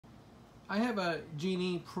I have a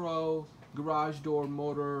Genie Pro garage door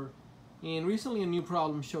motor, and recently a new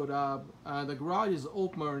problem showed up. The garage is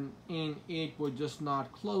open and it would just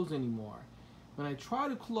not close anymore. When I try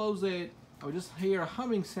to close it, I would just hear a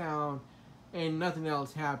humming sound and nothing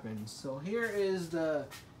else happens. So here is the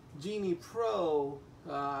Genie Pro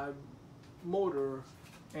motor,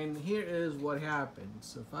 and here is what happens.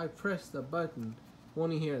 So if I press the button, you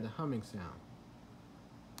only hear the humming sound.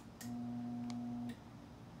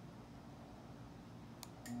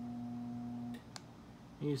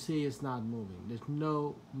 You see it's not moving. There's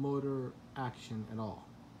no motor action at all.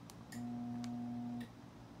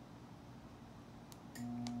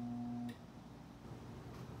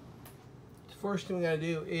 The first thing we gotta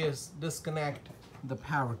do is disconnect the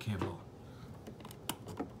power cable.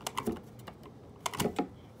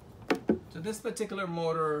 So this particular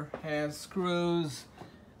motor has screws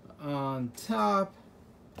on top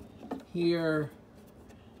here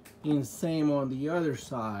and same on the other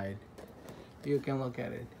side. You can look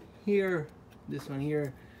at it here, this one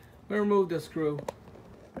here. I'm gonna remove the screw.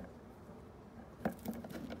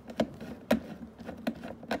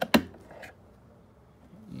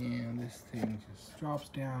 And this thing just drops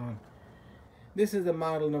down. This is the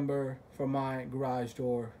model number for my garage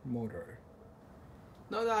door motor.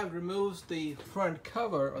 Now that I've removed the front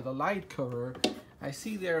cover or the light cover, I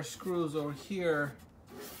see there are screws over here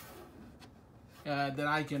that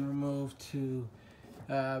I can remove to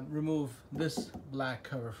remove this black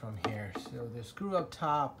cover from here. So there's a screw up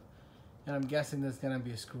top, and I'm guessing there's gonna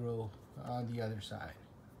be a screw on the other side.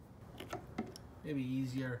 Maybe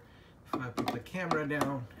easier if I put the camera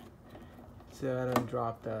down so I don't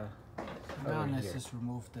drop the cover. Now let's just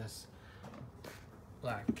remove this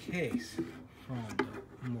black case from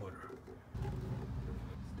the motor.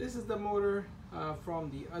 This is the motor from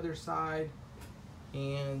the other side,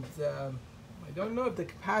 and I don't know if the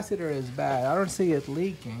capacitor is bad. I don't see it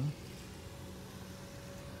leaking.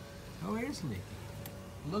 Oh, it is leaking.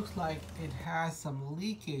 Looks like it has some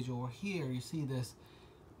leakage over here. You see this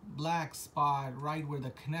black spot right where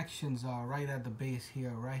the connections are, right at the base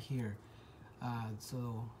here, right here.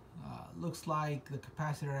 Looks like the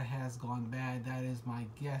capacitor has gone bad. That is my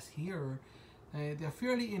guess here. They're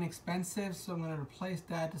fairly inexpensive, so I'm going to replace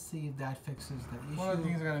that to see if that fixes the issue. One of the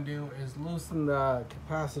things I'm going to do is loosen the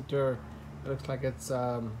capacitor. It looks like it's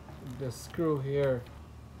this screw here.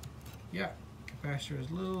 Yeah, capacitor is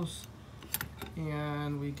loose,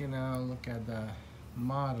 and we can now look at the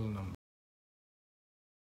model number.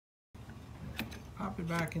 Pop it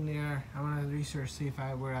back in there. I want to research, see if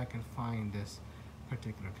where I can find this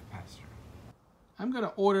particular capacitor. I'm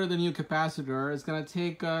gonna order the new capacitor. It's gonna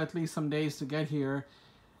take at least some days to get here.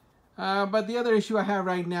 But the other issue I have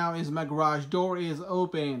right now is my garage door is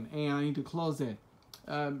open and I need to close it.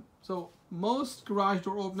 So most garage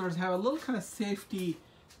door openers have a little kind of safety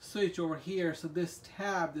switch over here. So this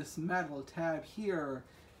tab, this metal tab here,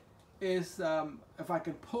 is if I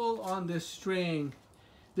can pull on this string,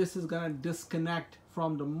 this is gonna disconnect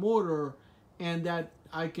from the motor, and that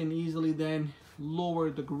I can easily then lower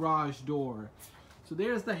the garage door. So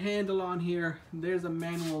there's the handle on here, there's a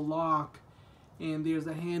manual lock, and there's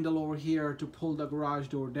a handle over here to pull the garage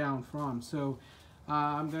door down from. So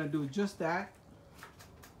I'm gonna do just that.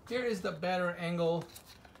 Here is the better angle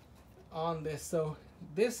on this. So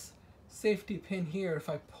this safety pin here, if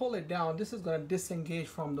I pull it down, this is gonna disengage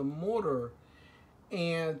from the motor,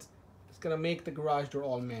 and it's gonna make the garage door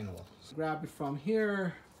all manual. So grab it from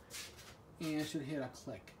here, and it should hit a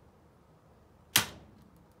click.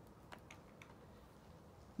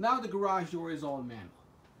 Now the garage door is all manual.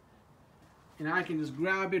 And I can just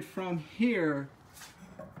grab it from here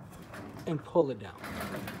and pull it down.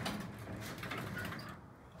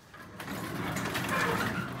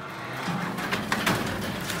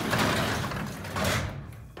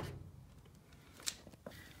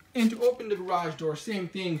 And to open the garage door, same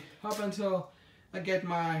thing. Up until I get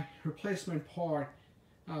my replacement part,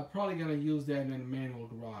 I'm probably gonna use that in a manual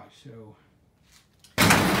garage. So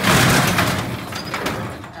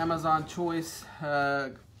Amazon choice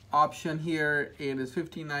option here, it is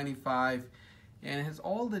 $15.95, and it has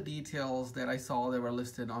all the details that I saw that were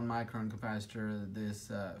listed on my current capacitor.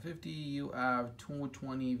 This 50 UF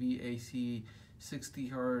 220 VAC 60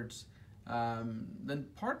 Hertz. The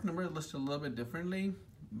part number is listed a little bit differently,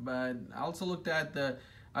 but I also looked at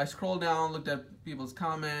I scrolled down, looked at people's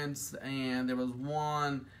comments, and there was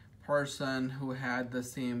one person who had the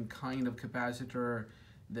same kind of capacitor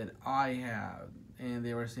that I have, and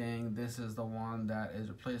they were saying this is the one that is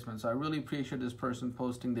replacement. So I really appreciate this person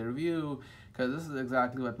posting their review, because this is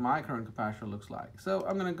exactly what my current capacitor looks like. So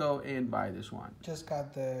I'm gonna go and buy this one. Just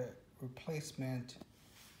got the replacement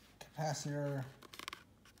capacitor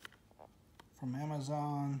from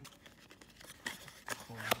Amazon.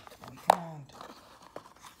 On hand.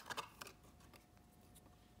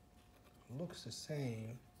 Looks the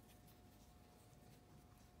same.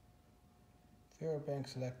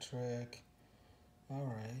 Fairbanks Electric.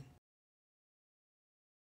 All right.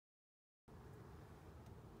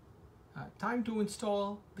 Time to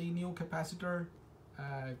install the new capacitor.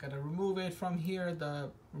 Gotta remove it from here.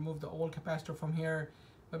 Remove the old capacitor from here.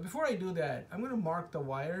 But before I do that, I'm gonna mark the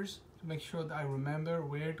wires to make sure that I remember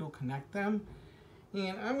where to connect them.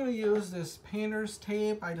 And I'm gonna use this painter's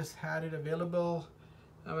tape. I just had it available.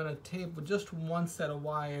 I'm gonna tape with just one set of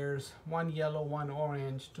wires, one yellow, one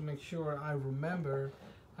orange, to make sure I remember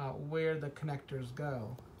where the connectors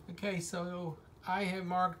go. Okay, so I have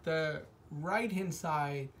marked the right hand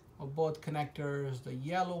side of both connectors, the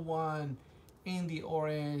yellow one and the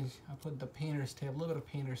orange. I put the painter's tape, a little bit of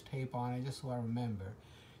painter's tape on it just so I remember.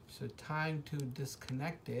 So time to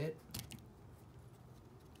disconnect it.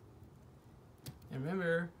 And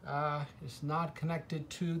remember, it's not connected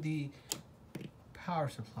to the power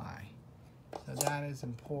supply, so that is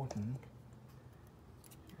important.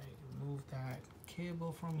 Okay, remove that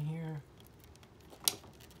cable from here.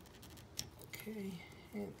 Okay,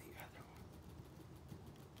 and the other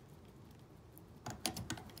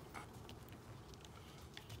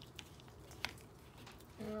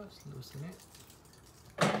one. Just loosen it.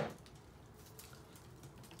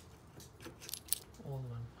 Old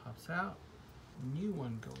one pops out. New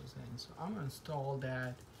one goes in. So I'm gonna install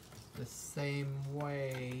that the same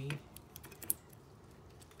way.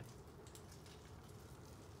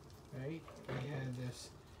 Right? And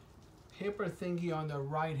this paper thingy on the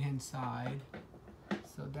right hand side.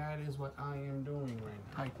 So that is what I am doing right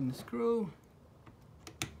now. Tighten the screw.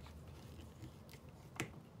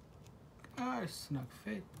 Snug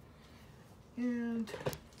fit. And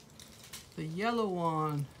the yellow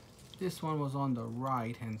one, this one was on the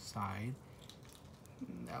right hand side.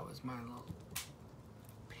 That was my little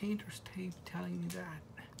painter's tape telling me that.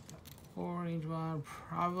 The orange one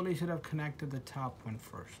probably should have connected the top one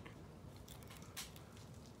first.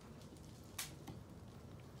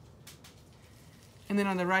 And then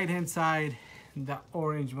on the right hand side, the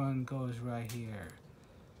orange one goes right here.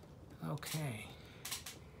 Okay.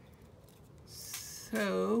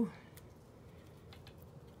 So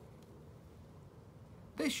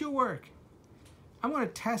this should work. I'm going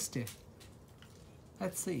to test it.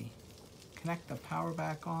 Let's see. Connect the power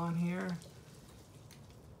back on here.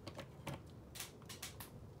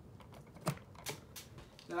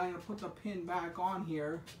 Then I'm going to put the pin back on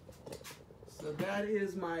here. So that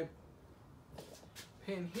is my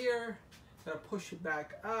pin here. Gotta push it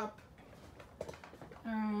back up.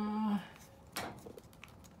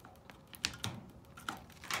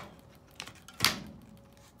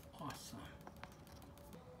 Awesome.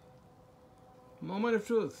 Moment of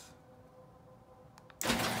truth.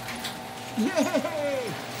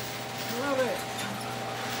 Yay! Love it.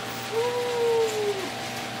 Woo!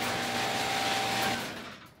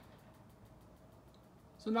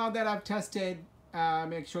 So now that I've tested,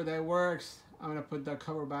 make sure that it works, I'm gonna put the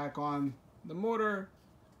cover back on the motor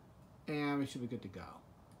and we should be good to go.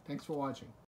 Thanks for watching.